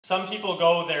Some people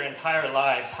go their entire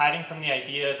lives hiding from the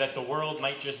idea that the world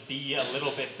might just be a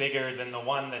little bit bigger than the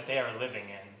one that they are living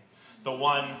in. The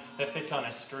one that fits on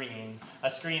a screen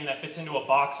that fits into a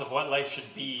box of what life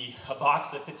should be, a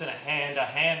box that fits in a hand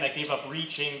that gave up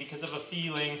reaching because of a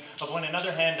feeling of when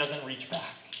another hand doesn't reach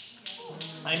back.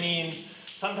 I mean,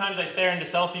 sometimes I stare into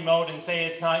selfie mode and say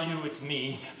it's not you, it's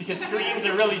me, because screens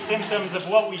are really symptoms of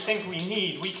what we think we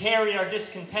need. We carry our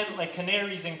discontent like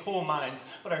canaries in coal mines,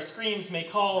 but our screams may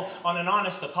call on an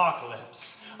honest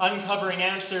apocalypse, uncovering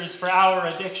answers for our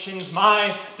addictions.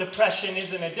 My depression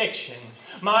is an addiction.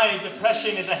 My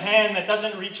depression is a hand that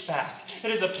doesn't reach back. It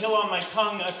is a pill on my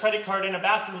tongue, a credit card in a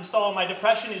bathroom stall. My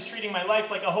depression is treating my life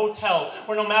like a hotel,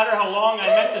 where no matter how long I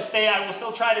meant to stay, I will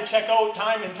still try to check out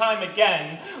time and time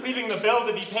again, leaving the bill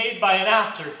to be paid by an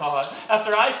afterthought.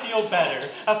 After I feel better,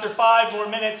 after 5 more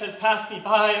minutes has passed me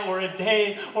by, or a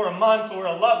day, or a month, or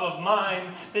a love of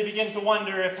mine, they begin to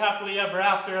wonder if happily ever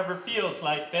after ever feels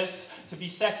like this, to be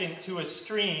second to a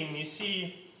screen. You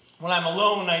see, when I'm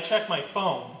alone, I check my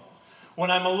phone. When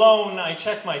I'm alone, I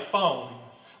check my phone.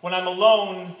 When I'm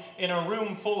alone in a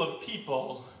room full of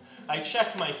people, I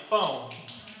check my phone.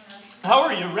 How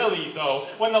are you really, though,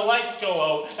 when the lights go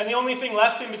out, and the only thing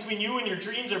left in between you and your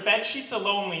dreams are bed sheets of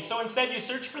lonely? So instead you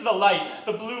search for the light,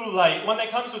 the blue light, one that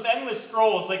comes with endless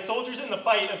scrolls, like soldiers in the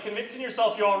fight of convincing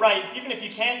yourself you're all right, even if you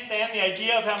can't stand the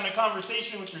idea of having a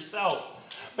conversation with yourself.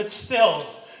 But still,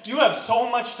 you have so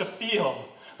much to feel,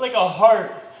 like a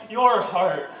heart, your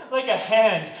heart, like a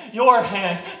hand, your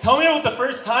hand. Tell me about the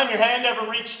first time your hand ever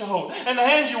reached out, and the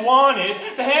hand you wanted,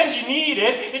 the hand you needed,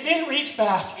 it didn't reach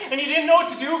back, and you didn't know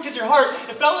what to do because your heart,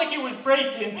 it felt like it was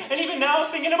breaking, and even now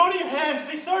thinking about your hands,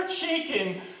 they start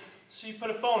shaking, so you put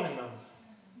a phone in them.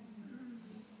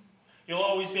 You'll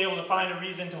always be able to find a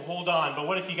reason to hold on, but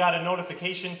what if you got a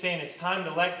notification saying it's time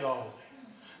to let go?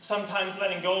 Sometimes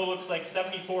letting go looks like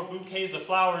 74 bouquets of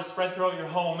flowers spread throughout your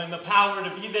home, and the power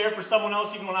to be there for someone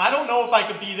else even when I don't know if I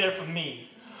could be there for me.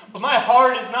 But my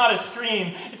heart is not a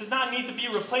screen. It does not need to be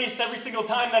replaced every single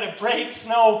time that it breaks.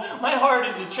 No, my heart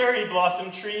is a cherry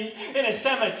blossom tree in a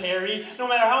cemetery. No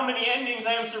matter how many endings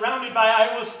I am surrounded by,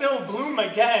 I will still bloom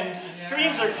again. Yeah.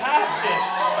 Screens are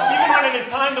caskets. Even when it is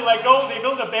time to let go, they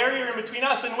build a barrier in between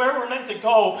us and where we're meant to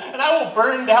go. And I will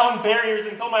burn down barriers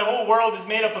until my whole world is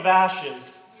made up of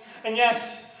ashes. And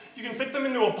yes, you can fit them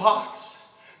into a box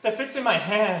that fits in my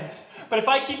hand. But if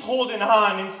I keep holding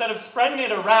on instead of spreading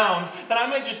it around, then I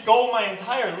might just go my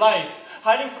entire life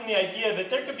hiding from the idea that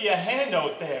there could be a hand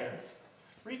out there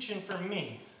reaching for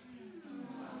me.